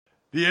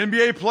The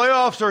NBA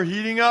playoffs are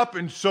heating up,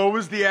 and so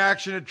is the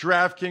action at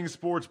DraftKings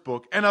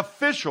Sportsbook, an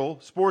official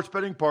sports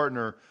betting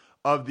partner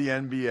of the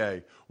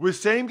NBA. With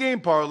same-game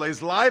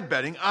parlays, live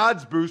betting,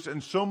 odds boosts,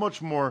 and so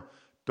much more,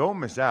 don't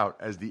miss out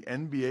as the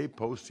NBA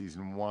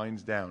postseason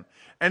winds down.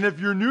 And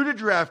if you're new to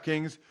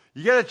DraftKings,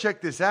 you got to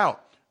check this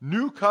out.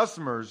 New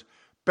customers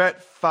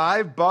bet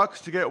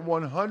 $5 to get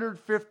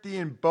 $150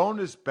 in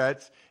bonus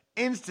bets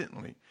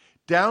instantly.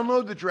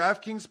 Download the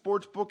DraftKings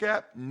Sportsbook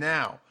app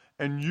now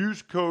and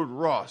use code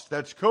ROSS.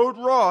 That's code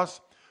ROSS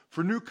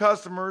for new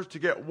customers to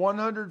get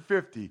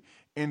 $150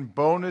 in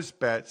bonus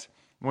bets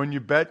when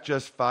you bet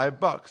just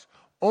 $5.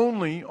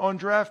 Only on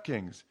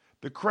DraftKings.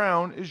 The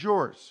crown is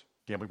yours.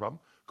 Gambling problem?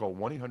 Call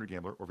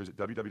 1-800-GAMBLER or visit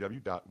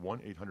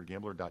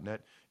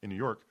www.1800gambler.net. In New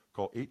York,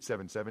 call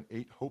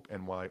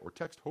 877-8-HOPE-NY or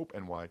text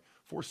HOPE-NY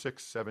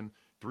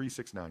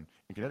 467-369.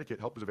 In Connecticut,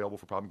 help is available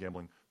for problem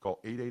gambling. Call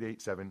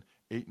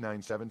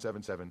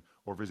 888-7-897-7777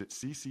 or visit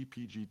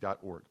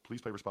ccpg.org. Please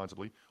play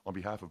responsibly on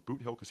behalf of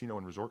Boot Hill Casino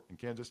and Resort in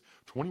Kansas.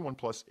 21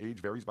 plus, age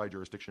varies by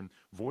jurisdiction.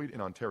 Void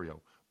in Ontario.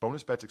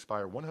 Bonus bets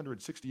expire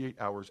 168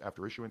 hours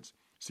after issuance.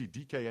 See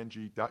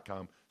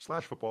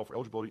dkng.com/football for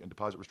eligibility and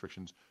deposit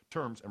restrictions,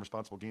 terms, and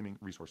responsible gaming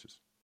resources.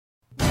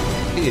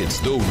 It's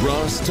the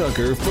Ross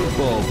Tucker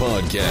Football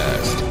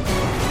Podcast.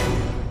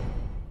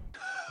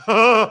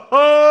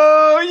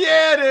 Oh,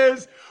 yeah, it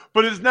is.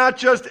 But it's not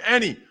just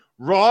any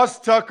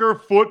Ross Tucker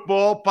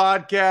Football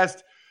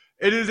Podcast.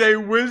 It is a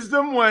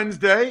Wisdom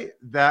Wednesday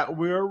that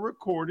we're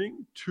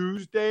recording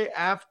Tuesday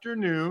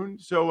afternoon.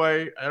 So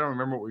I don't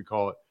remember what we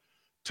call it.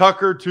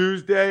 Tucker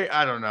Tuesday?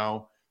 I don't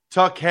know.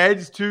 Tuck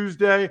Heads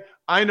Tuesday?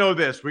 I know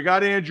this. We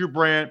got Andrew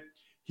Brandt.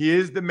 He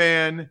is the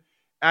man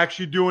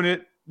actually doing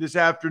it this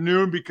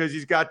afternoon because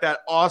he's got that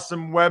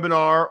awesome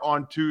webinar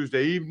on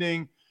Tuesday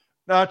evening.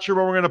 Not sure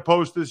when we're going to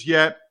post this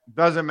yet.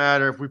 Doesn't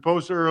matter. If we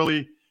post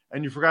early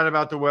and you forgot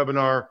about the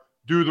webinar,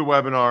 do the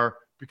webinar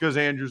because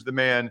Andrew's the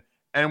man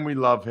and we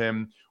love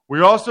him.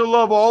 We also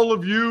love all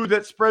of you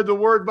that spread the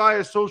word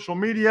via social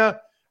media,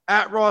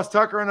 at Ross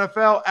Tucker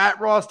NFL, at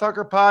Ross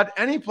Tucker Pod,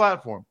 any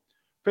platform.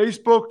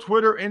 Facebook,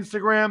 Twitter,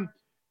 Instagram,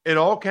 it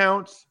all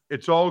counts.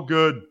 It's all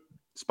good.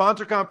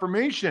 Sponsor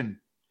confirmation,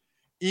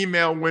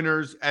 email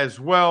winners as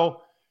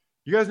well.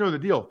 You guys know the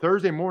deal.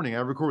 Thursday morning, I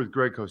record with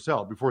Greg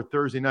Cosell before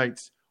Thursday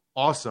night's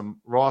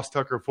awesome Ross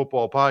Tucker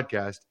Football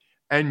Podcast.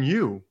 And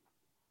you,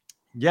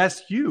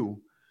 yes,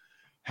 you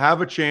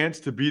have a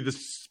chance to be the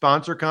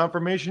sponsor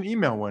confirmation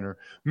email winner.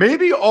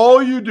 Maybe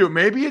all you do,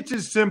 maybe it's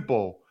as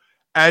simple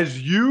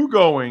as you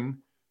going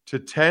to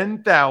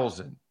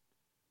 10,000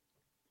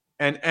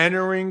 and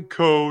entering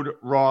code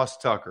Ross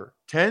Tucker,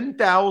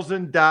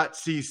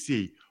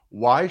 10,000.cc.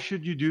 Why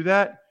should you do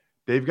that?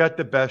 They've got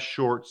the best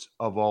shorts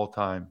of all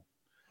time.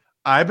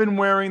 I've been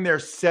wearing their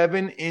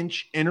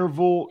 7-inch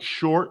interval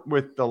short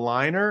with the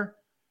liner.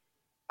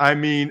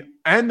 And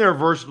their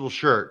versatile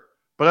shirt.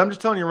 But I'm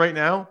just telling you right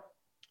now,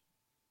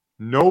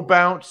 no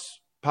bounce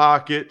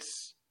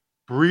pockets,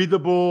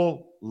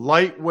 breathable,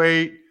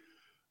 lightweight,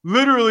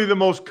 literally the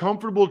most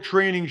comfortable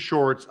training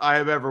shorts I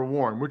have ever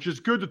worn, which is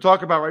good to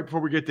talk about right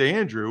before we get to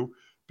Andrew,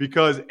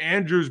 because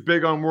Andrew's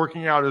big on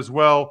working out as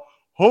well.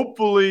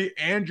 Hopefully,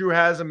 Andrew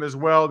has them as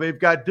well. They've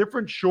got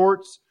different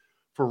shorts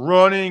for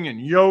running and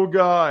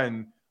yoga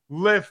and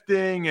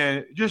lifting,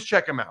 and just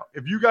check them out.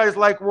 If you guys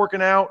like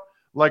working out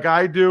like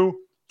I do,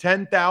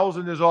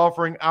 10,000 is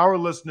offering our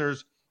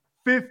listeners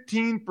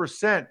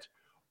 15%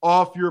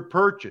 off your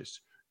purchase.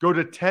 Go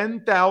to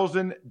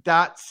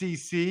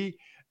 10,000.cc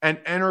and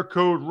enter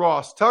code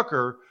Ross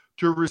Tucker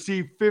to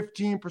receive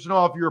 15%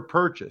 off your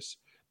purchase.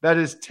 That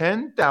is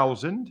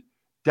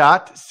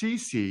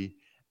 10,000.cc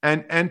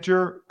and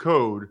enter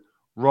code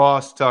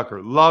Ross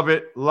Tucker. Love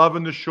it.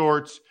 Loving the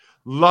shorts.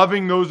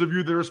 Loving those of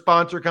you that are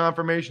sponsor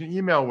confirmation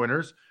email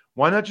winners.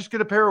 Why not just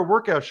get a pair of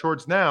workout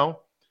shorts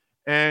now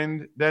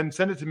and then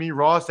send it to me,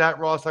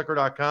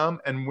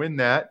 ross@rosstucker.com, and win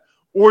that.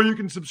 Or you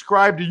can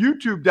subscribe to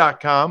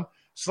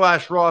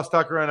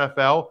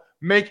youtube.com/RossTuckerNFL.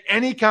 Make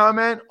any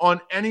comment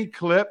on any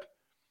clip,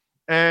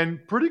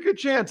 and pretty good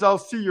chance I'll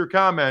see your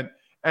comment,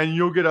 and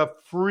you'll get a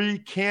free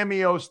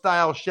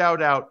cameo-style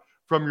shout-out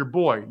from your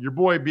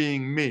boy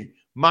being me.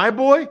 My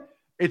boy,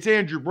 it's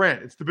Andrew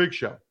Brandt. It's The Big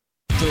Show.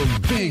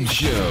 The Big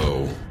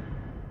Show.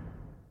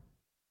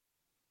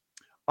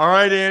 All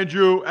right,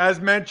 Andrew,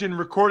 as mentioned,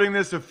 recording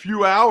this a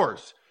few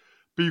hours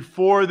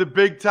before the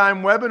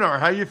big-time webinar.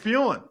 How you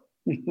feeling?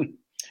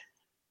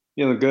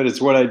 Feeling good.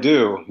 It's what I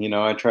do.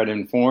 I try to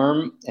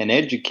inform and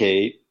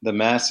educate the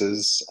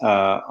masses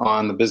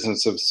on the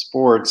business of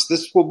sports.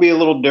 This will be a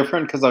little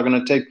different because I'm going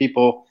to take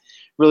people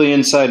really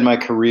inside my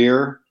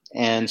career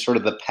and sort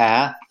of the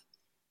path.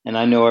 And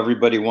I know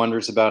everybody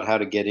wonders about how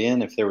to get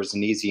in. If there was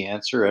an easy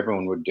answer,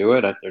 everyone would do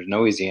it. There's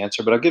no easy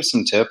answer, but I'll give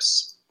some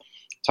tips,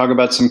 talk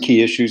about some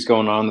key issues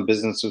going on in the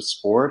business of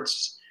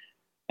sports.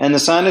 And the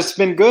sign has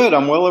been good.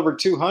 I'm well over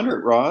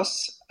 200,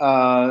 Ross.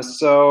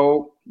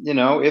 So,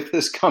 if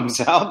this comes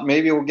out,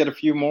 maybe we'll get a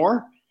few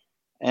more.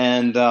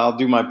 And I'll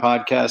do my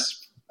podcast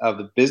of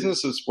the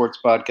Business of Sports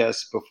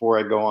podcast before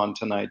I go on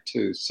tonight,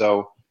 too.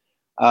 So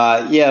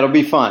Yeah, it'll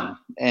be fun.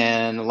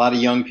 And a lot of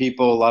young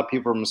people, a lot of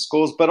people from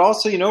schools, but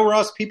also,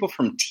 Ross, people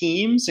from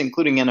teams,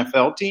 including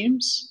NFL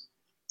teams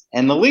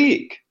and the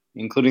league,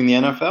 including the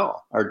NFL,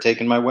 are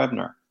taking my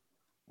webinar.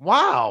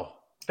 Wow.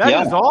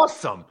 That is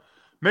awesome.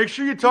 Make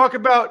sure you talk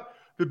about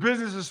the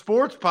Business of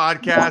Sports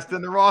podcast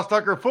and the Ross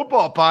Tucker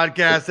Football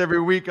podcast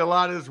every week a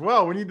lot as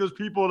well. We need those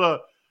people to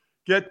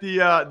get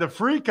the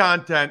free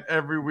content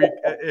every week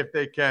if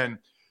they can.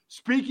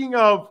 Speaking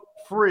of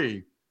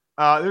free,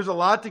 there's a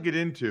lot to get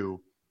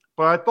into,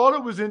 but I thought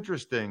it was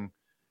interesting.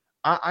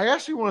 I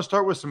actually want to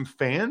start with some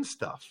fan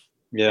stuff.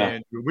 Yeah.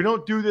 And we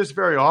don't do this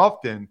very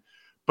often,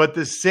 but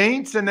the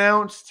Saints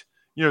announced,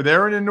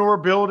 they're in a indoor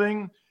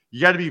building. You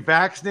got to be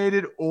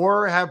vaccinated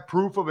or have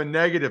proof of a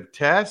negative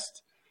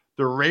test.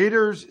 The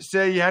Raiders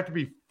say you have to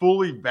be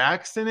fully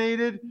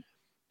vaccinated.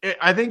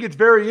 I think it's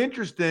very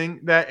interesting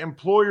that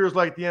employers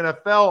like the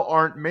NFL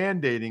aren't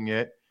mandating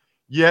it,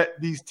 yet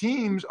these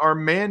teams are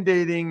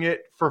mandating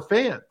it for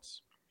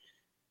fans.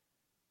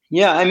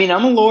 Yeah, I mean,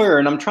 I'm a lawyer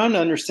and I'm trying to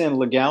understand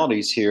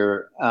legalities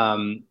here.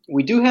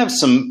 We do have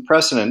some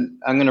precedent.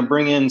 I'm going to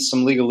bring in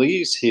some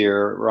legalese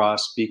here,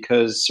 Ross,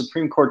 because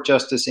Supreme Court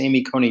Justice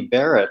Amy Coney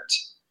Barrett,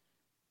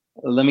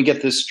 let me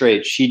get this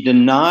straight. She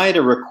denied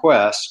a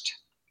request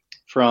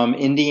from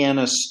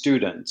Indiana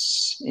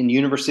students in the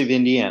University of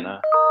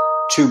Indiana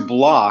to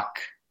block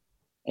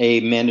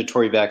a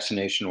mandatory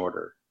vaccination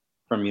order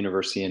from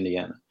University of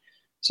Indiana.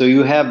 So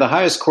you have the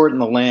highest court in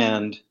the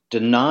land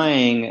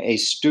denying a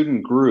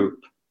student group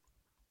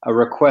a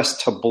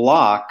request to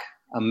block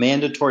a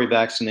mandatory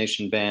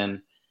vaccination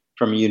ban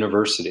from a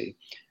university.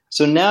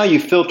 So now you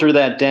filter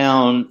that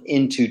down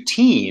into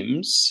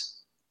teams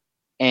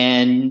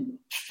and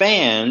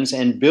fans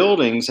and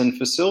buildings and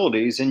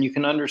facilities, and you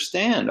can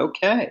understand,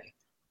 okay,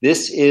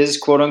 this is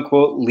quote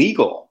unquote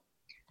legal.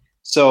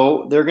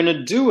 So they're going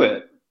to do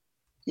it.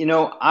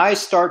 I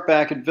start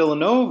back at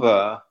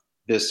Villanova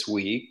this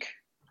week,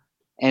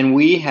 and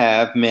we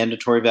have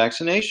mandatory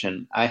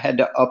vaccination. I had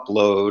to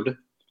upload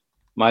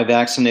my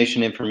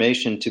vaccination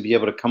information to be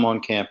able to come on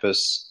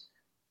campus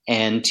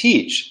and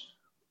teach.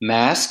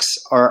 Masks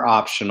are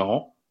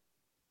optional.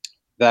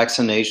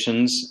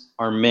 Vaccinations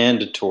are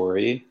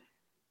mandatory.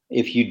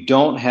 If you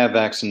don't have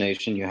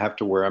vaccination, you have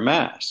to wear a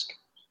mask.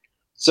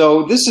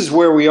 So this is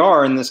where we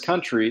are in this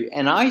country,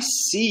 and I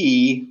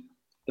see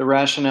the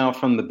rationale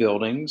from the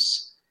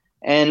buildings.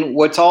 And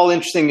what's all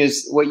interesting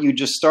is what you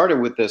just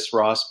started with this,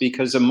 Ross,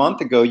 because a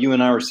month ago, you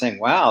and I were saying,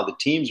 wow, the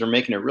teams are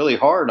making it really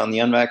hard on the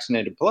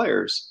unvaccinated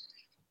players.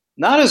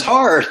 Not as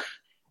hard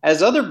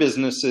as other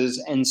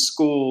businesses and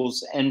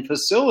schools and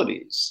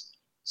facilities.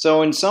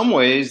 So in some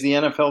ways, the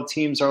NFL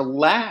teams are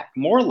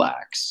more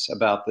lax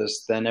about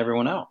this than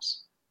everyone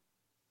else.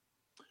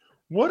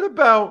 What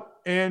about,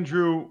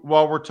 Andrew,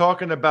 while we're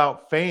talking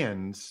about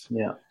fans,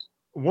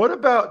 what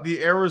about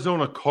the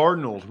Arizona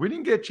Cardinals? We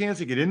didn't get a chance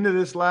to get into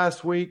this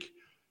last week.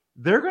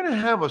 They're going to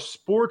have a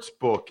sports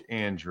book,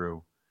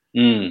 Andrew,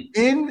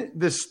 in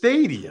the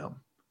stadium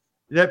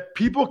that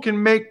people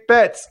can make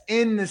bets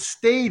in the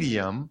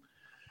stadium.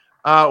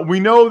 We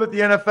know that the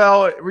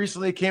NFL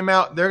recently came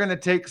out. They're going to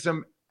take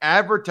some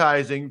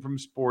advertising from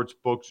sports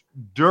books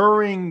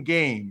during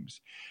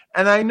games.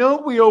 And I know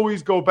we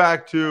always go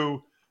back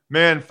to,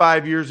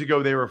 5 years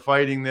ago they were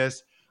fighting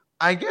this.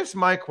 I guess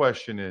my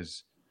question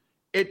is,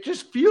 it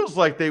just feels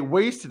like they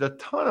wasted a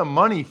ton of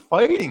money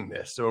fighting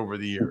this over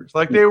the years.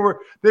 Like they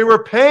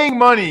were paying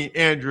money,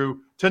 Andrew,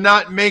 to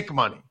not make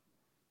money.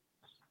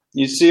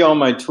 You see all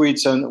my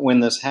tweets on when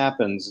this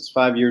happens. It's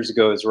 5 years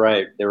ago is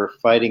right. They were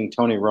fighting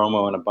Tony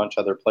Romo and a bunch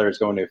of other players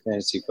going to a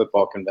fantasy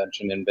football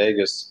convention in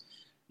Vegas.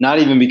 Not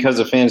even because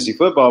of fantasy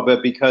football,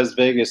 but because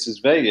Vegas is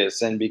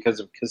Vegas and because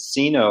of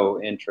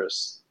casino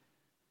interests.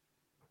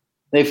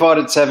 They fought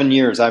it 7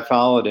 years. I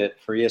followed it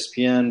for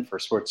ESPN, for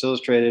Sports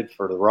Illustrated,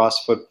 for the Ross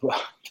Football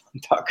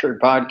Tucker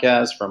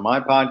podcast, for my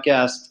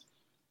podcast.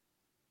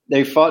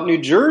 They fought New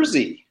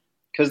Jersey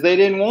because they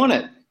didn't want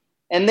it.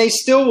 And they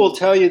still will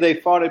tell you they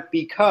fought it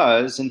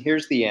because, and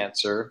here's the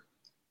answer,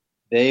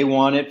 they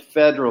want it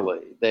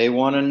federally. They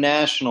want a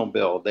national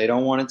bill. They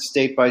don't want it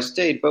state by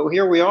state. But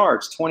here we are.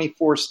 It's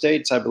 24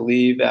 states, I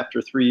believe,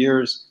 after 3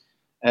 years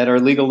that are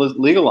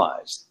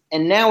legalized.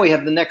 And now we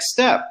have the next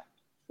step.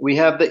 We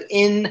have the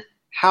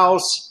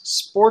in-house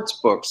sports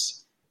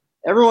books.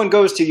 Everyone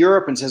goes to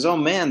Europe and says, oh,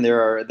 man,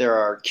 there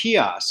are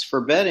kiosks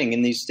for betting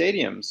in these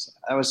stadiums.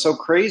 I was so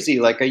crazy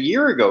like a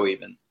year ago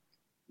even.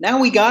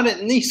 Now we got it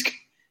in these.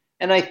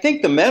 And I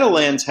think the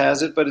Meadowlands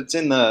has it, but it's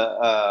in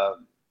the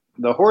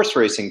horse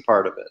racing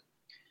part of it.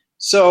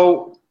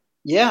 So,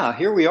 yeah,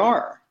 here we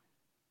are.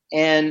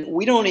 And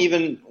we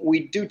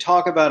do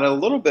talk about it a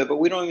little bit, but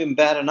we don't even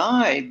bat an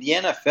eye. The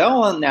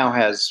NFL now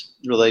has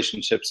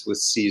relationships with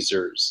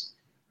Caesars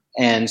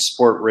and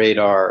Sport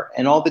Radar,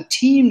 and all the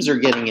teams are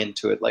getting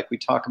into it, like we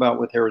talk about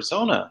with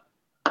Arizona.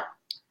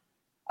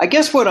 I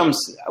guess what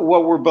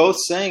we're both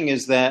saying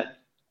is that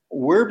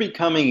we're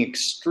becoming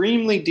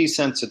extremely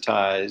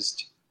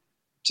desensitized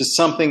to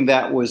something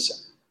that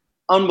was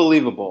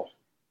unbelievable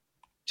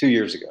 2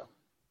 years ago.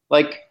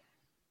 Like,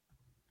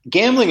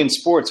 gambling in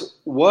sports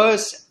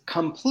was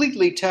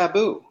completely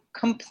taboo.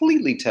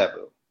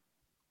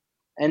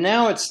 And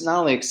now it's not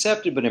only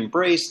accepted but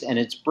embraced, and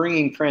it's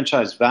bringing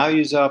franchise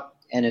values up,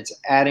 and it's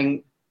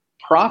adding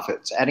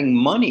profits, adding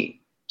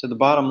money to the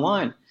bottom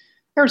line.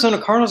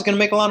 Arizona Cardinals are going to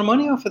make a lot of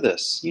money off of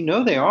this. You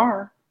know they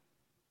are.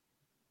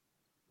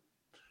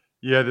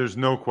 Yeah, there's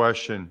no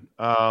question.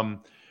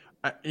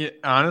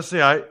 Honestly,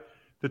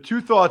 the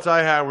two thoughts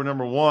I had were,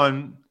 number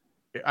one,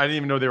 I didn't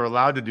even know they were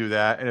allowed to do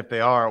that. And if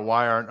they are,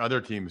 why aren't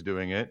other teams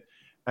doing it?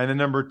 And then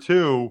number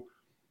two,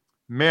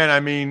 man, I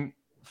mean,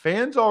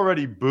 fans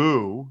already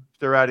boo if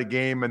they're at a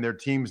game and their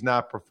team's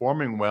not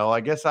performing well.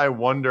 I guess I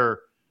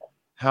wonder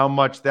how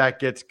much that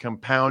gets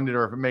compounded,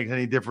 or if it makes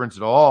any difference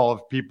at all if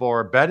people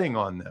are betting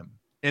on them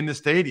in the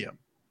stadium.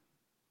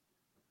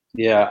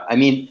 Yeah, I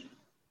mean,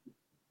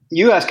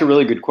 you ask a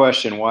really good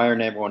question. Why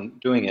aren't everyone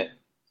doing it?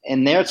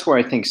 And that's where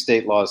I think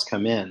state laws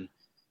come in.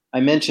 I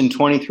mentioned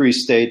 23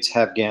 states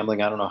have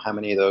gambling. I don't know how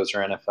many of those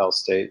are NFL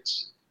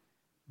states.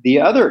 The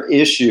other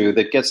issue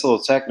that gets a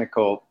little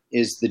technical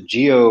is the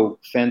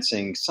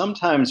geo-fencing.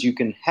 Sometimes you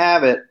can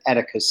have it at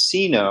a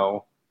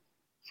casino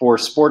for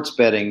sports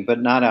betting,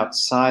 but not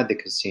outside the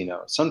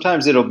casino.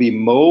 Sometimes it'll be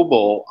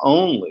mobile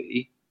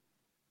only,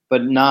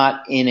 but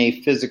not in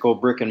a physical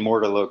brick and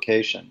mortar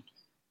location.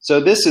 So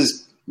this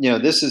is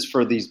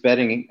for these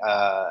betting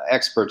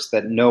experts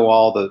that know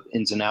all the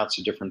ins and outs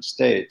of different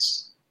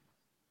states.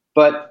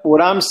 But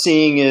what I'm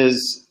seeing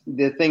is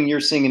the thing you're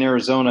seeing in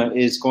Arizona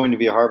is going to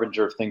be a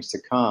harbinger of things to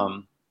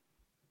come.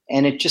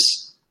 And it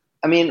just,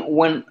 I mean,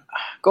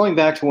 going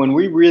back to when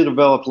we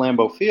redeveloped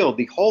Lambeau Field,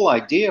 the whole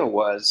idea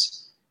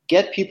was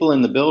get people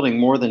in the building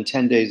more than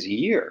 10 days a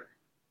year.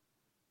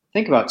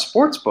 Think about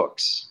sports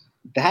books.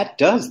 That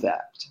does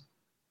that.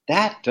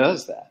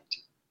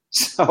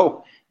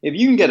 So if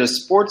you can get a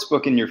sports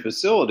book in your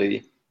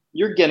facility,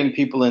 you're getting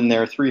people in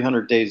there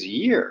 300 days a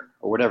year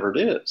or whatever it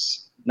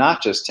is,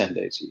 not just 10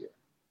 days a year.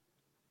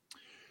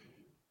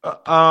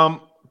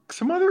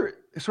 Some other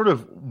sort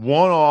of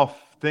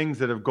one-off things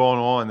that have gone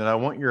on that I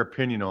want your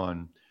opinion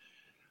on.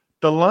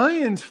 The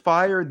Lions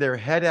fired their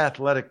head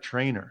athletic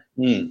trainer.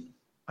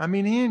 I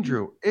mean,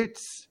 Andrew,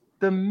 it's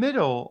the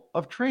middle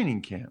of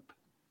training camp.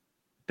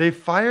 They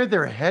fired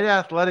their head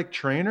athletic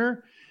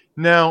trainer.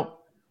 Now,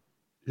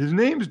 his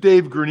name's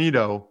Dave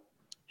Granito.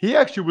 He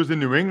actually was in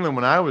New England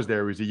when I was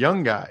there. He was a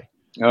young guy.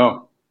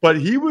 Oh. But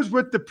he was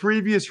with the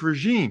previous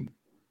regime.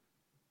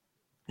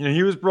 You know,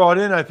 he was brought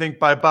in, I think,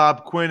 by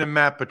Bob Quinn and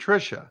Matt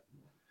Patricia.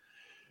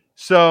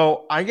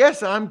 So I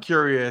guess I'm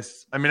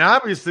curious. I mean,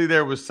 obviously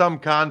there was some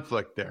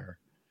conflict there.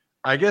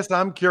 I guess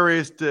I'm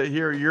curious to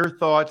hear your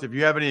thoughts, if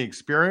you have any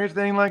experience with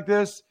anything like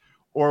this,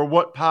 or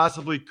what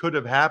possibly could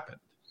have happened.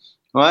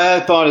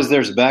 My thought is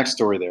there's a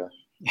backstory there.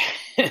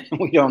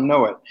 We don't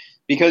know it.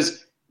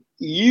 Because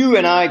you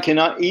and I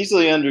cannot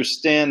easily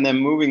understand them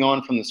moving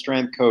on from the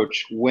strength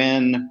coach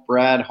when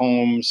Brad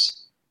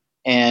Holmes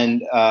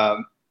and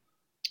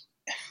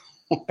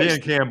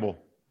Campbell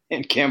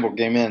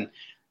came in.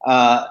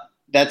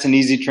 That's an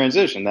easy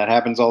transition. That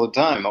happens all the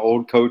time.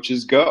 Old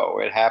coaches go.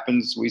 It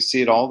happens. We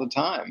see it all the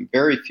time.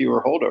 Very few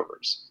are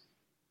holdovers.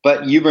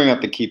 But you bring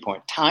up the key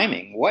point.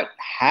 Timing. What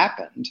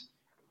happened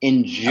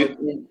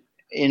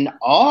in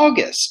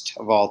August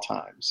of all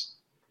times?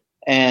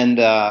 And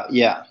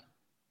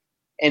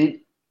And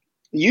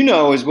you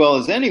know as well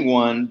as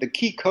anyone, the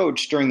key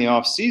coach during the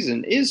off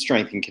season is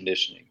strength and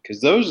conditioning, because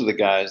those are the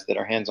guys that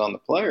are hands on the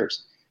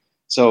players.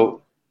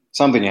 So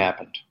something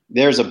happened.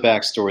 There's a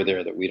backstory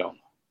there that we don't know.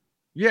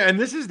 Yeah, and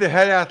this is the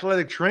head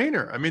athletic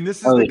trainer. I mean,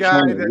 this is the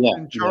guy that's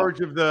in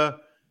charge of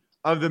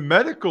the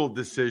medical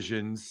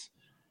decisions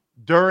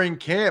during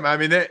camp. I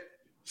mean,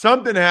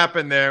 something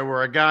happened there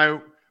where a guy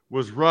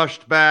was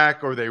rushed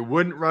back, or they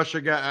wouldn't rush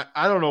a guy.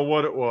 I don't know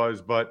what it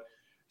was, but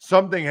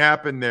something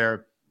happened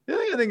there. The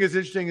other thing I think is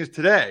interesting is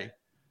today,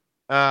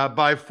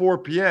 by 4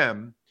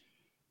 p.m.,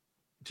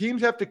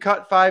 teams have to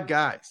cut 5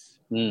 guys.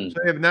 So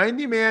they have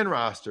 90-man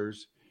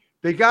rosters.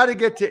 They got to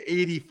get to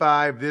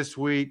 85 this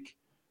week.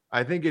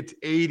 I think it's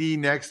 80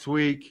 next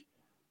week,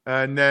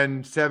 and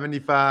then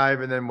 75,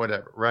 and then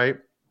whatever, right?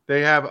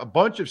 They have a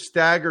bunch of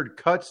staggered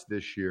cuts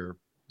this year.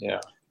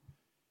 Yeah.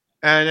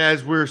 And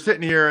as we're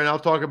sitting here, and I'll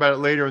talk about it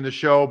later in the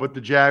show, but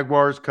the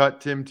Jaguars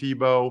cut Tim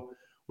Tebow,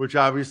 which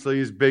obviously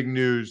is big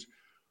news.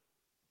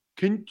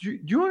 Do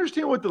you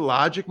understand what the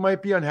logic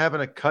might be on having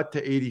a cut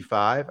to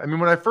 85? I mean,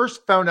 when I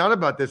first found out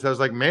about this, I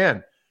was like,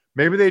 man,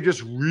 maybe they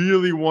just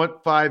really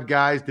want 5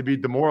 guys to be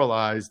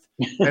demoralized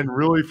and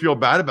really feel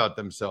bad about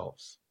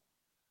themselves.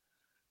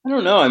 I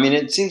don't know. I mean,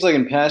 it seems like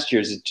in past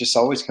years, it just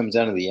always comes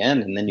down to the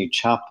end, and then you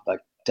chop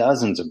like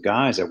dozens of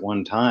guys at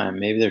one time.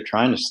 Maybe they're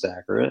trying to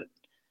stagger it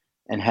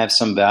and have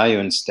some value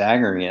in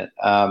staggering it.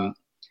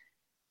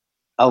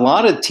 A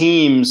lot of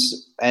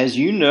teams, as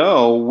you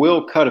know,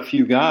 will cut a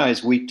few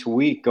guys week to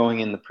week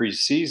going in the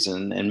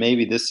preseason, and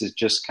maybe this is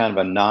just kind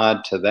of a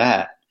nod to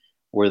that,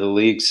 where the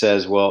league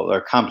says, well,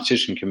 our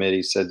competition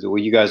committee says, well,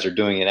 you guys are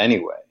doing it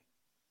anyway,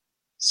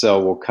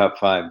 so we'll cut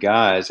 5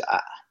 guys.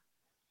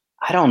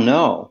 I don't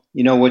know.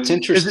 What's Is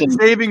interesting? it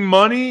saving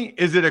money?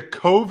 Is it a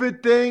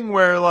COVID thing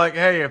where, like,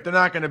 hey, if they're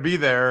not going to be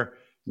there,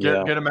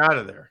 get them out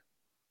of there?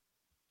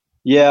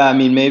 Yeah, I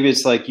mean, maybe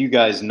it's like you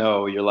guys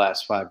know your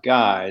last 5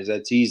 guys.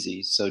 That's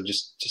easy. So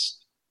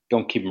just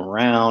don't keep them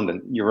around.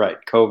 And you're right,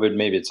 COVID,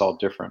 maybe it's all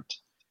different.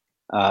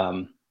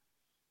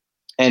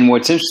 And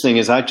what's interesting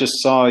is I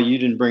just saw, you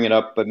didn't bring it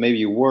up, but maybe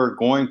you were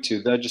going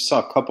to. I just saw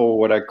a couple of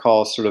what I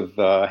call sort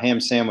of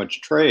ham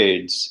sandwich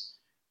trades,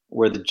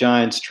 where the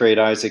Giants trade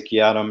Isaac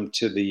Yiadom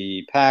to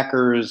the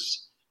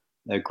Packers.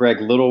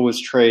 Greg Little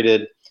was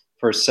traded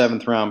for a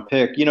 7th round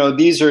pick.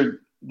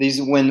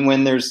 These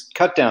when there's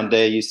cut down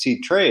day, you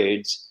see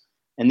trades,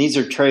 and these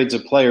are trades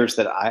of players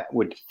that I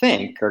would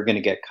think are going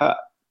to get cut,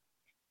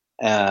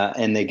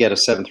 and they get a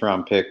 7th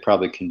round pick,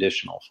 probably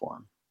conditional for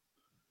them.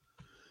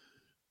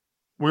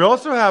 We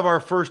also have our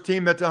first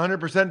team that's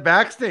 100%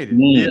 vaccinated,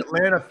 the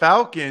Atlanta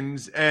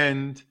Falcons,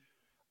 and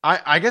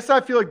I guess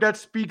I feel like that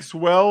speaks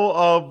well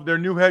of their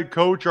new head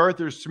coach,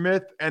 Arthur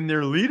Smith, and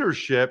their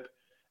leadership,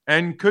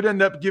 and could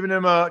end up giving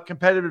them a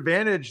competitive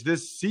advantage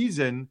this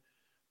season,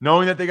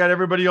 knowing that they got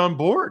everybody on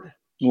board.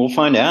 We'll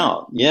find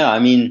out. Yeah, I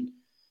mean,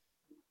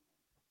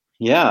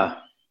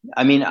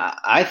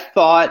 I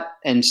thought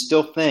and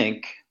still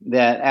think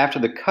that after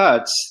the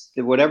cuts,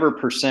 that whatever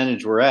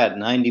percentage we're at,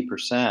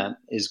 90%,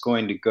 is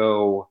going to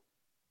go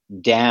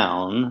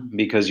down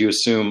because you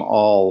assume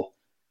all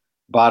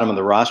bottom of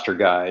the roster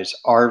guys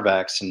are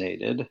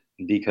vaccinated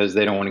because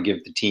they don't want to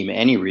give the team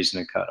any reason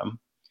to cut them.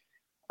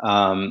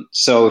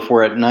 So if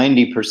we're at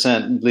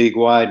 90% league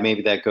wide,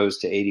 maybe that goes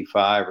to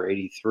 85 or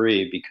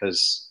 83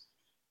 because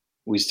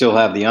we still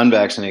have the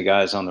unvaccinated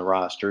guys on the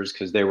rosters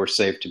because they were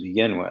safe to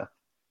begin with.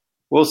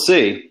 We'll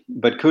see,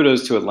 but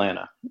kudos to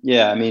Atlanta.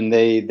 Yeah, I mean,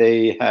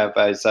 they have,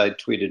 as I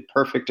tweeted,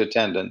 perfect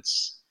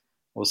attendance.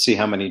 We'll see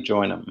how many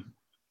join them.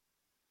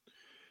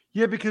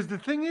 Yeah, because the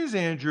thing is,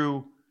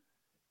 Andrew,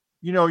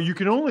 you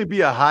can only be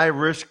a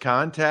high-risk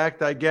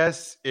contact, I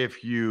guess,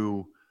 if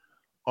you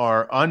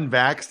are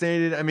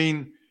unvaccinated. I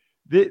mean,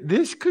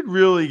 this could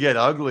really get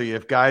ugly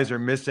if guys are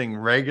missing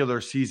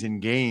regular season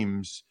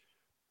games,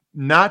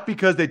 not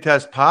because they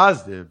test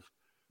positive,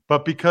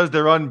 but because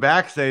they're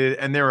unvaccinated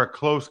and they're a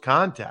close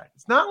contact.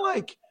 It's not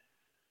like,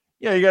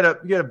 you got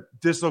a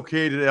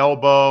dislocated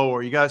elbow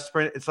or you got a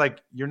sprain. It's like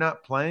you're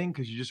not playing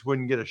because you just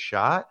wouldn't get a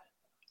shot.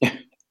 I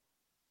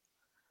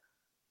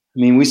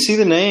mean, we see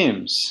the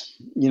names,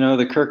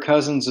 the Kirk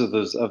Cousins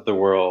of the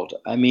world.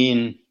 I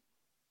mean,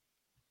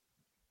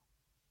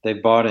 they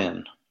bought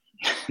in.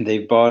 They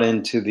bought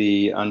into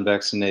the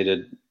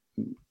unvaccinated.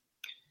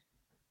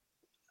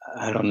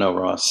 I don't know,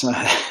 Ross.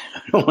 I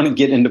don't want to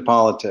get into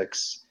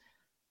politics.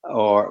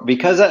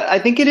 Because I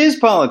think it is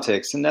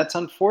politics, and that's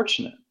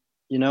unfortunate.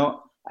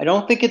 I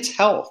don't think it's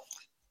health.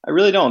 I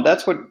really don't.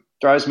 That's what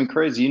drives me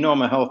crazy.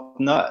 I'm a health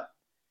nut.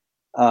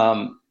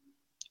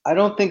 I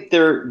don't think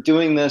they're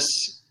doing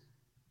this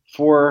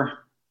I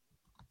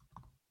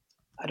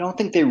don't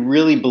think they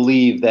really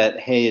believe that,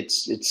 hey,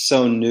 it's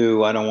so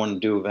new, I don't want to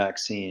do a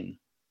vaccine.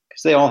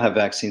 Because they all have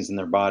vaccines in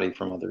their body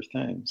from other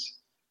things.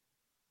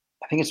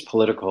 I think it's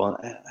political, and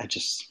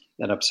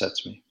that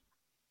upsets me.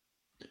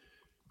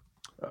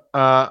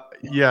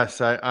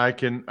 Yes, I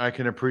can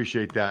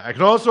appreciate that. I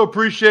can also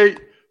appreciate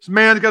this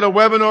man's got a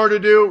webinar to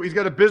do. He's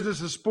got a Business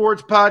of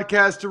Sports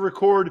podcast to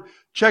record.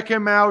 Check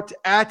him out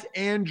at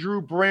Andrew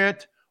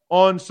Brandt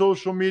on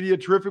social media.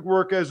 Terrific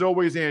work as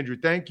always, Andrew.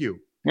 Thank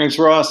you. Thanks,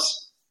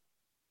 Ross.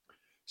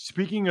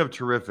 Speaking of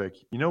terrific,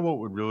 you know what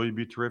would really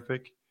be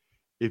terrific?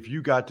 If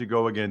you got to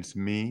go against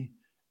me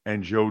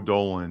and Joe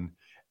Dolan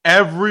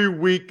every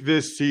week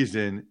this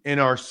season in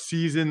our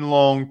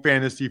season-long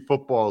fantasy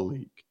football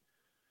league.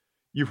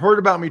 You've heard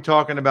about me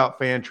talking about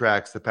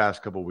Fantrax the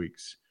past couple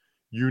weeks.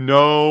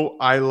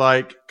 I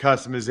like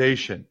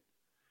customization.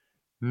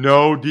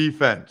 No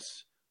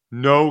defense.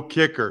 No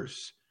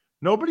kickers.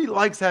 Nobody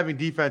likes having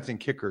defense and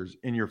kickers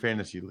in your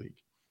fantasy league.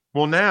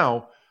 Well,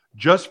 now,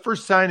 just for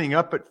signing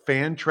up at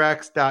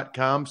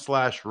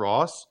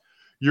fantrax.com/Ross,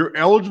 you're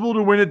eligible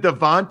to win a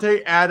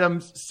Davante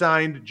Adams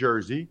signed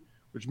jersey,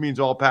 which means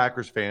all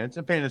Packers fans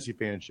and fantasy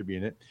fans should be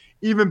in it.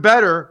 Even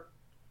better,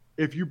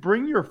 if you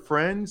bring your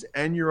friends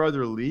and your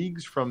other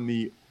leagues from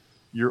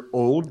your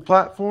old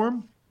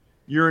platform,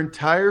 your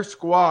entire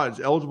squad is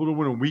eligible to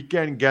win a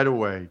weekend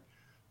getaway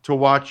to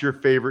watch your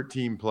favorite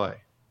team play.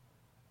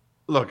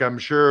 Look, I'm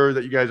sure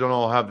that you guys don't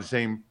all have the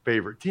same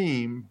favorite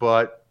team,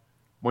 but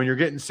when you're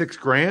getting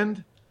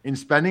 $6,000 in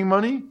spending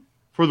money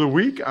for the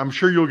week, I'm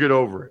sure you'll get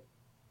over it.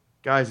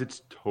 Guys,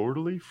 it's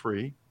totally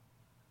free,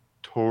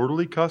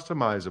 totally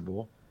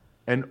customizable,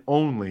 and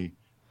only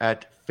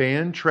at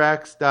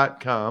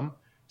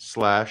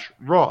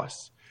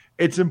fantrax.com/Ross.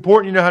 It's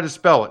important you know how to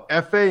spell it.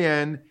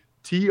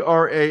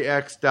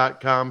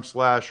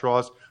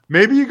 fantrax.com/Ross.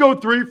 Maybe you go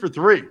 3 for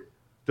 3.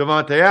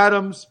 Davante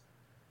Adams,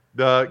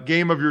 the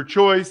game of your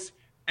choice,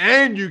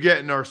 and you get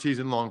in our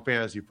season-long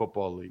fantasy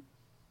football league.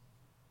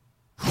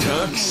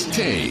 Tux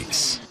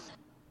Takes.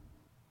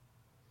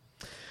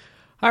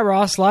 Hi,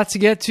 Ross. Lots to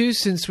get to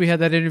since we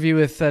had that interview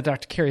with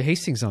Dr. Kerry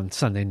Hastings on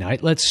Sunday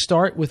night. Let's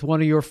start with one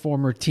of your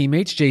former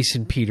teammates,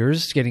 Jason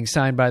Peters, getting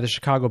signed by the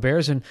Chicago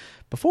Bears. And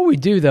before we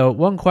do, though,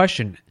 one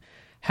question.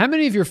 How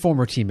many of your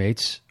former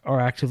teammates are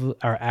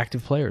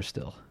active players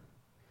still?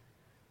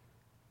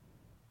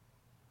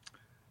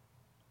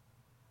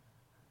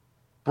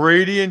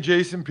 Brady and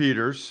Jason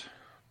Peters.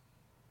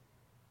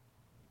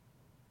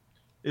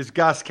 Is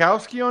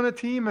Gostkowski on a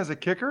team as a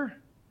kicker?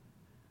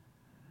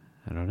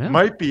 I don't know.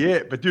 Might be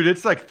it, but dude,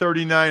 it's like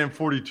 39 and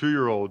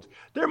 42-year-olds.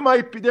 There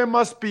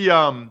must be.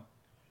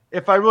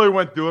 If I really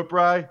went through it,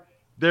 Bri,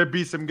 there'd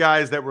be some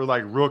guys that were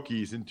like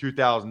rookies in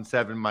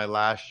 2007, my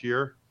last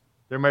year.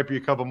 There might be a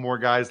couple more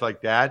guys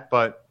like that,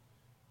 but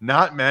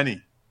not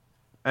many.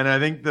 And I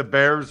think the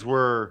Bears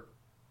were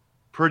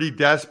pretty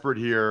desperate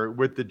here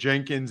with the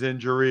Jenkins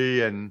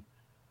injury, and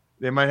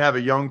they might have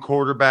a young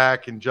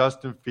quarterback in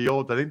Justin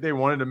Fields. I think they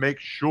wanted to make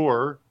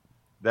sure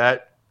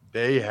that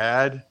they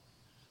had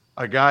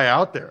a guy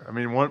out there. I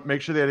mean,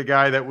 make sure they had a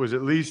guy that was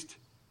at least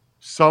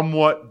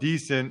somewhat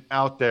decent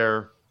out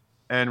there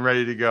and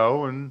ready to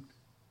go. And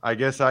I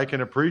guess I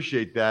can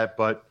appreciate that,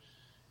 but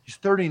he's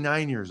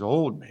 39 years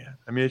old, man.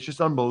 I mean, it's just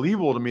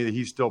unbelievable to me that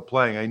he's still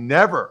playing. I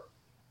never,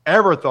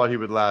 ever thought he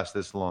would last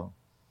this long.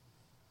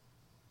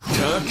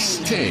 Tuck's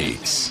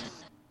Takes.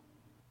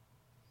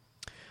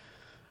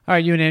 All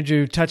right, you and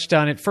Andrew touched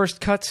on it. First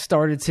cuts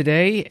started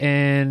today,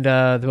 and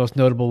the most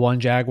notable one,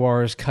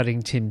 Jaguars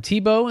cutting Tim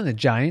Tebow and the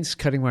Giants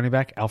cutting running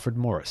back Alfred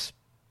Morris.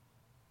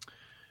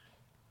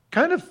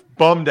 Kind of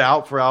bummed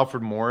out for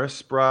Alfred Morris,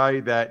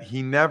 Bri, that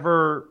he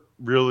never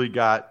really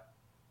got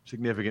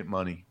significant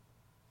money.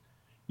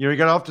 You know, he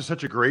got off to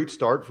such a great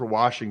start for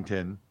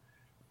Washington,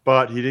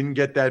 but he didn't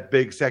get that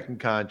big second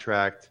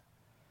contract.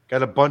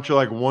 Got a bunch of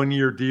like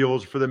one-year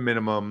deals for the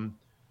minimum.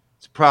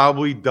 It's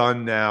probably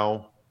done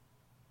now.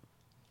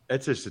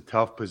 It's just a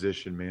tough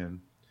position,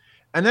 man.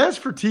 And as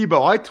for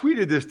Tebow, I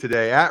tweeted this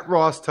today at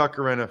Ross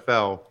Tucker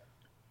NFL.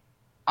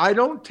 I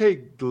don't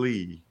take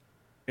glee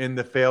in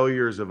the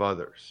failures of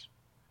others.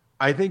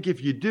 I think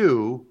if you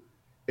do,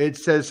 it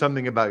says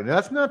something about you. Now,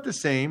 that's not the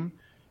same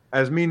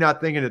as me not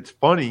thinking it's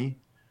funny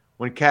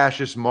when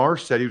Cassius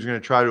Marsh said he was going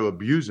to try to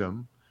abuse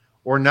him,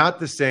 or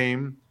not the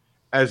same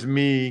as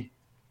me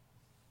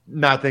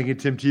not thinking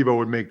Tim Tebow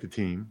would make the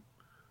team.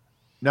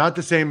 Not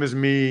the same as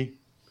me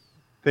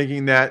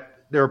thinking that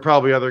there are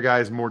probably other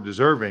guys more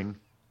deserving.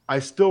 I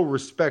still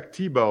respect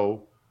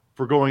Tebow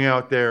for going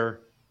out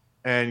there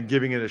and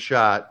giving it a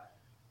shot.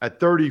 At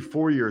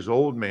 34 years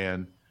old,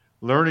 man,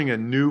 learning a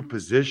new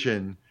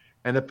position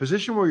and a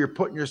position where you're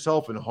putting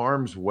yourself in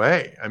harm's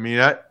way. I mean,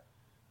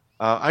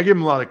 I give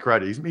him a lot of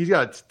credit. He's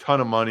got a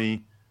ton of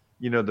money,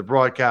 you know, the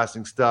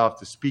broadcasting stuff,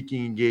 the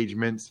speaking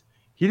engagements.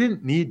 He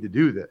didn't need to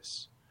do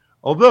this.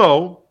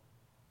 Although,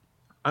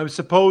 I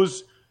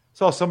suppose,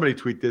 saw somebody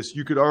tweet this,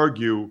 you could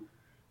argue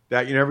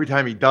that, you know, every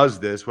time he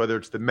does this, whether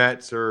it's the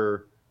Mets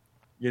or,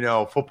 you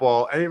know,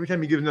 football, and every time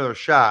he gives another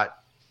shot,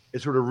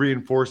 it sort of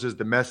reinforces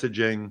the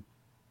messaging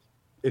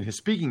in his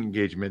speaking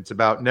engagements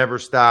about never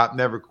stop,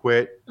 never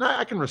quit. And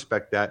I can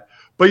respect that.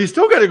 But you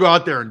still got to go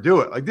out there and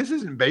do it. Like, this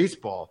isn't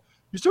baseball.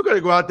 You still got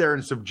to go out there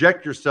and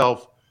subject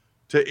yourself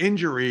to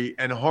injury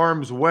and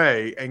harm's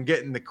way and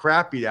getting the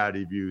crap beat out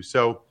of you.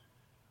 So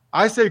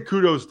I say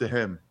kudos to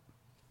him.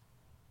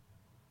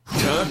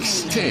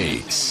 Tuck's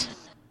Takes.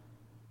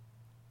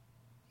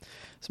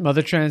 Some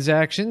other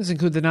transactions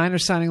include the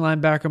Niners signing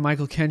linebacker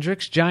Michael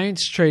Kendricks,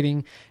 Giants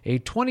trading a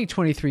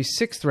 2023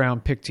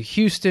 sixth-round pick to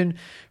Houston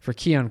for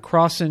Keon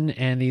Crossan,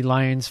 and the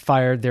Lions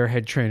fired their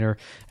head trainer,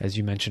 as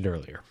you mentioned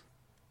earlier.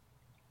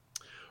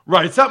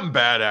 Right, something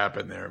bad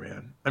happened there,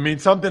 man. I mean,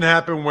 something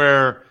happened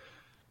where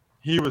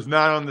he was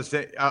not on the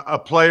same – a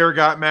player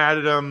got mad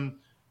at him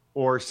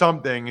or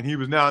something, and he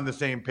was not on the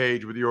same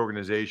page with the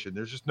organization.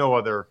 There's just no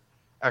other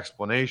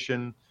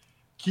explanation.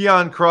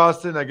 Keon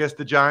Crossan, I guess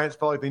the Giants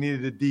felt like they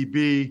needed a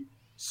DB.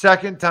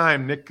 Second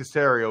time Nick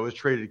Caserio has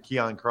traded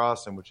Keon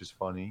Crossan, which is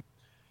funny.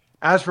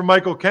 As for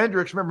Michael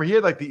Kendricks, remember he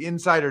had like the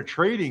insider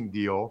trading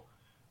deal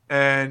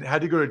and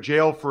had to go to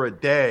jail for a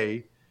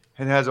day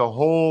and has a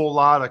whole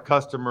lot of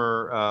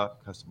customer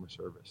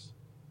service.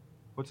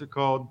 What's it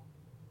called?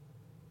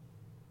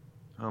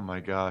 Oh, my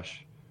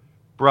gosh.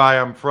 Bri,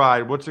 I'm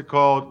fried. What's it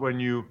called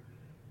when you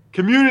 –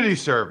 community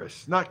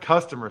service, not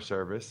customer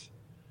service.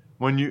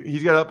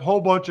 He's got a whole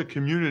bunch of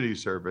community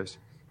service.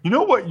 You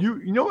know what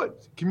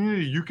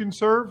community you can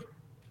serve?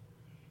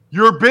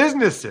 Your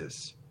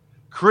businesses.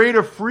 Create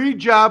a free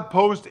job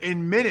post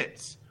in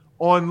minutes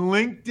on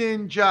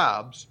LinkedIn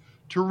Jobs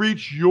to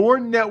reach your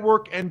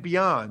network and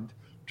beyond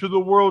to the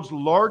world's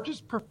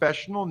largest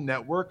professional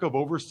network of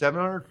over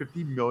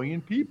 750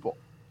 million people.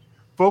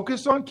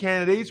 Focus on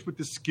candidates with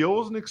the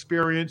skills and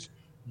experience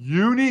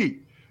you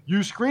need.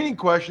 Use screening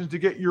questions to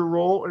get your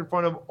role in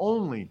front of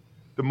only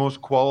the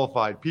most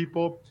qualified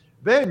people.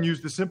 Then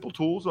use the simple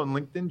tools on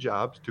LinkedIn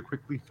Jobs to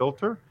quickly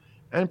filter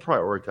and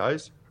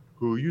prioritize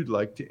who you'd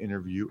like to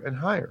interview and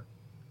hire.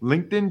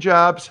 LinkedIn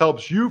Jobs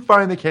helps you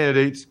find the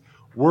candidates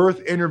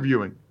worth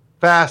interviewing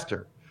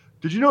faster.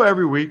 Did you know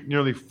every week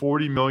nearly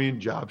 40 million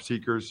job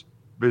seekers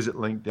visit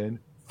LinkedIn?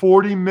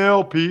 40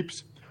 mil,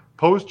 peeps.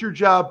 Post your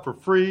job for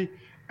free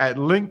at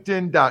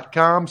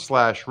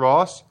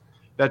linkedin.com/Ross.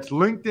 That's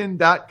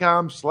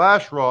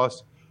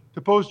linkedin.com/Ross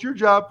to post your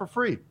job for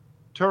free.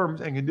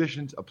 Terms and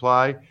conditions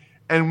apply.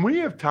 And we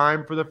have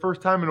time for the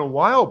first time in a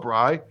while,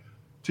 Bri,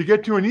 to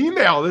get to an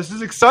email. This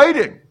is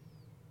exciting.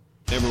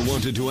 Ever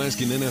wanted to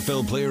ask an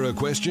NFL player a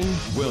question?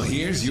 Well,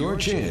 here's your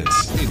chance.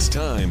 It's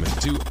time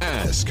to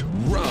Ask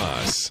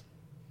Ross.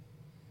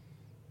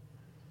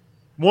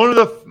 One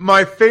of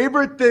my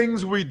favorite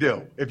things we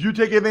do, if you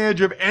take advantage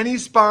of any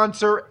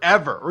sponsor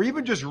ever, or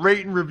even just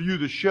rate and review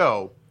the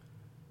show,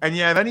 and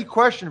you have any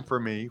question for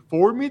me,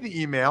 forward me the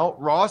email,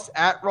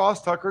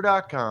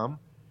 ross@rosstucker.com,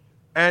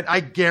 and I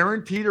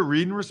guarantee to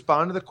read and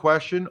respond to the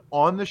question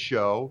on the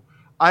show.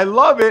 I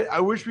love it. I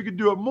wish we could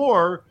do it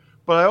more,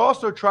 but I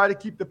also try to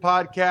keep the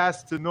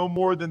podcast to no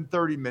more than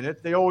 30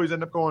 minutes. They always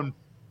end up going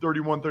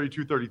 31,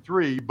 32,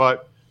 33,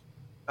 but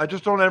I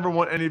just don't ever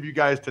want any of you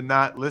guys to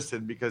not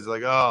listen because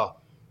like, oh,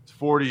 it's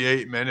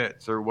 48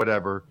 minutes or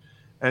whatever.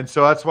 And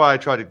so that's why I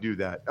try to do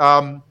that.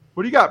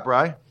 What do you got,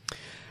 Bri?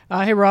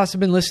 Hey, Ross, I've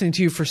been listening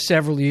to you for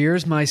several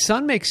years. My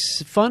son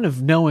makes fun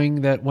of knowing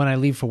that when I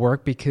leave for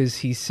work because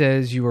he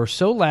says you are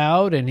so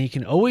loud and he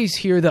can always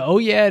hear the, oh,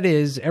 yeah, it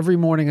is, every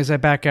morning as I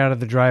back out of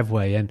the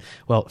driveway and,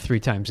 well, 3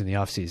 times in the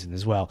offseason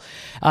as well.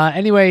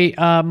 Anyway,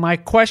 my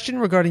question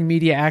regarding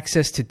media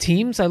access to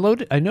teams, I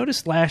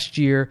noticed last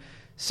year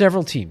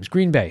several teams,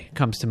 Green Bay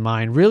comes to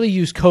mind, really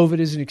use COVID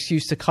as an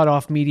excuse to cut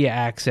off media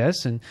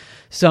access, and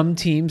some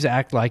teams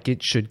act like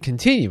it should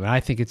continue, and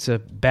I think it's a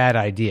bad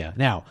idea.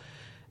 Now,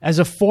 as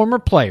a former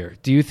player,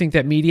 do you think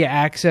that media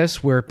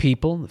access where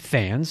people,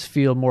 fans,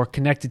 feel more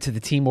connected to the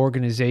team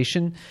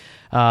organization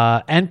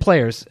and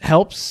players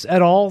helps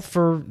at all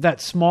for that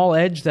small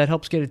edge that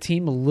helps get a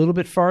team a little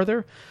bit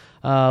farther,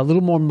 a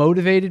little more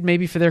motivated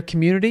maybe for their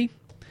community?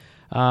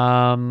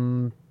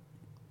 And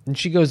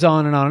she goes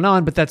on and on and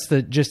on, but that's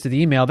the gist of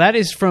the email. That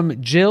is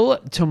from Jill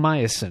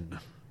Tomiason.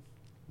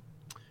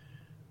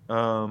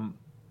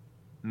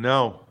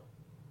 No.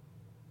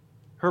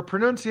 Her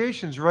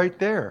pronunciation's right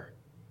there.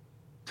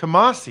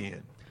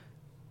 Tomasian.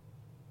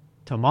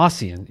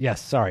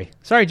 Yes, sorry.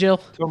 Sorry, Jill.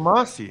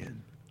 Tomasian.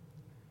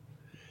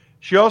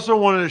 She also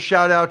wanted to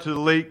shout out to the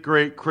late,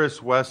 great Chris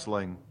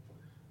Wessling.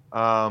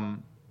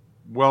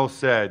 Well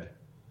said,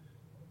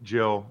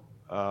 Jill.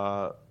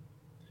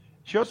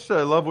 She also said,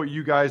 I love what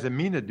you guys and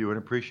Mina do and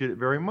appreciate it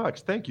very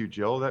much. Thank you,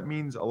 Jill. That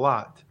means a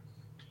lot.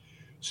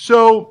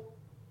 So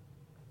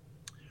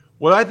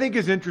what I think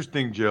is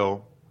interesting,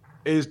 Jill,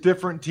 is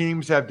different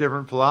teams have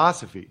different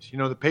philosophies. You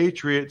know, the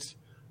Patriots,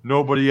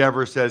 nobody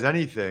ever says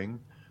anything,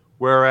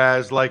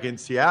 whereas like in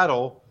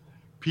Seattle,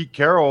 Pete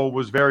Carroll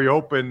was very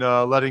open,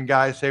 letting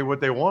guys say what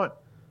they want,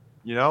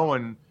 you know,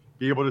 and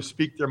be able to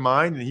speak their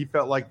mind. And he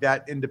felt like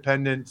that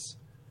independence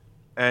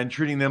and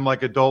treating them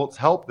like adults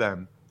helped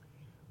them.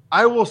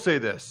 I will say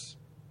this.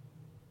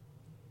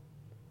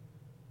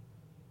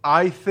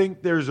 I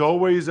think there's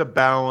always a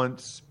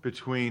balance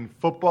between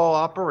football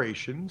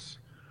operations,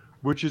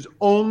 which is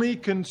only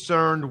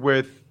concerned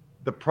with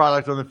the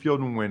product on the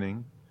field and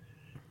winning,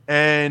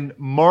 and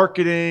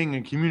marketing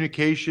and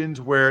communications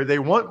where they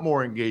want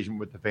more engagement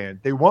with the fan.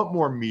 They want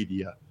more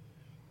media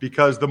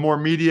because the more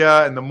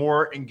media and the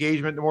more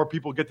engagement, the more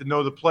people get to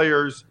know the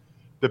players,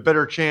 the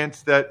better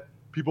chance that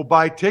people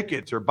buy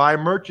tickets or buy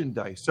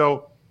merchandise.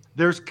 So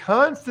there's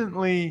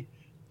constantly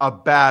a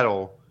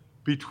battle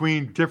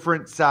between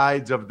different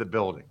sides of the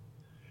building.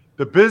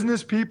 The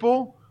business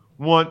people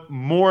want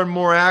more and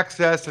more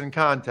access and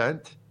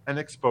content and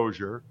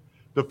exposure.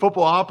 The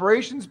football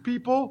operations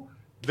people,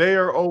 they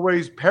are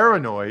always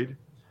paranoid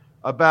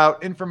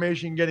about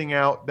information getting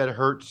out that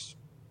hurts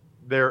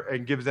their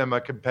and gives them a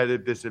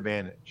competitive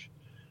disadvantage.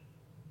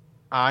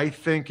 I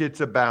think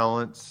it's a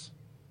balance.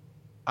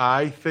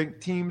 I think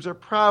teams are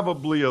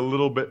probably a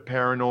little bit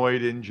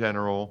paranoid in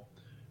general,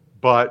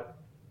 but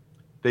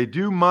they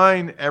do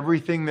mine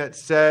everything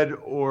that's said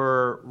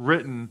or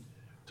written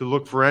to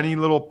look for any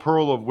little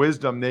pearl of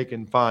wisdom they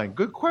can find.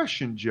 Good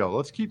question, Jill.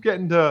 Let's keep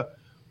getting to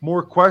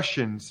more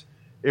questions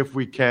if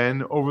we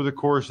can over the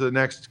course of the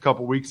next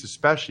couple weeks,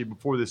 especially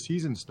before the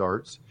season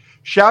starts.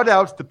 Shout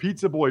outs to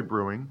Pizza Boy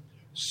Brewing,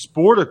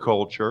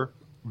 Sporticulture,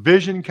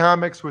 Vision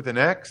Comics with an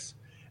X,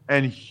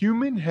 and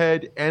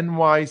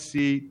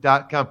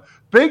HumanHeadNYC.com.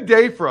 Big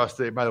day for us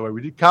today, by the way.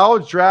 We did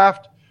college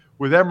draft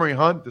with Emory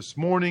Hunt this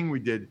morning. We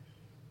did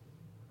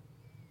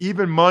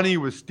Even Money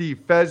with Steve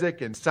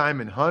Fezzik and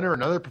Simon Hunter,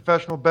 another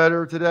professional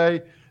bettor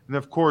today. And,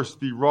 of course,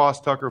 the Ross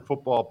Tucker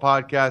Football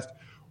Podcast.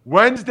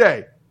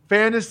 Wednesday,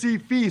 Fantasy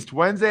Feast,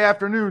 Wednesday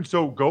afternoon.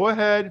 So go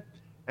ahead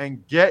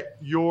and get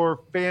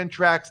your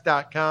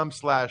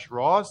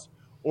fantrax.com/Ross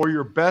or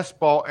your best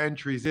ball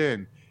entries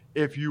in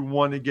if you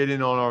want to get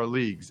in on our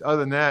leagues. Other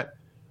than that,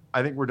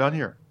 I think we're done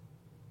here.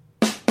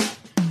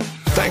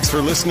 Thanks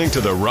for listening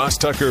to the Ross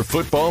Tucker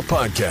Football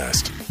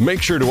Podcast.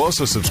 Make sure to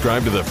also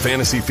subscribe to the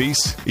Fantasy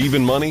Feast,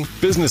 Even Money,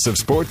 Business of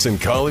Sports, and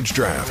College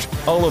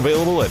Draft. All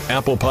available at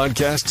Apple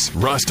Podcasts,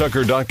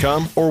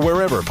 RossTucker.com, or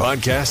wherever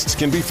podcasts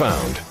can be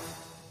found.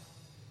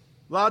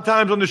 A lot of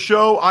times on the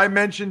show, I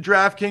mentioned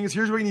DraftKings.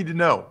 Here's what you need to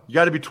know. You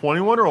got to be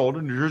 21 or older,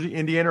 New Jersey,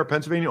 Indiana, or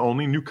Pennsylvania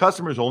only. New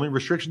customers only.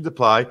 Restrictions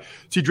apply.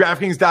 See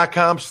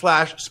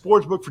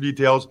DraftKings.com/sportsbook for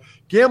details.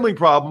 Gambling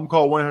problem,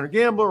 call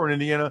 1-800-GAMBLER, or in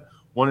Indiana,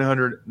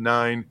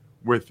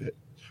 1-800-9-WITH-IT.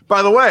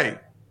 By the way,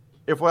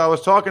 if what I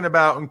was talking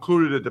about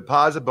included a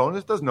deposit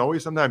bonus, doesn't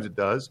always, sometimes it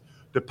does.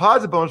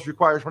 Deposit bonus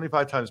requires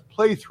 25 times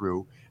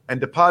playthrough, and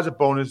deposit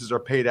bonuses are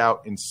paid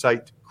out in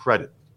site credit.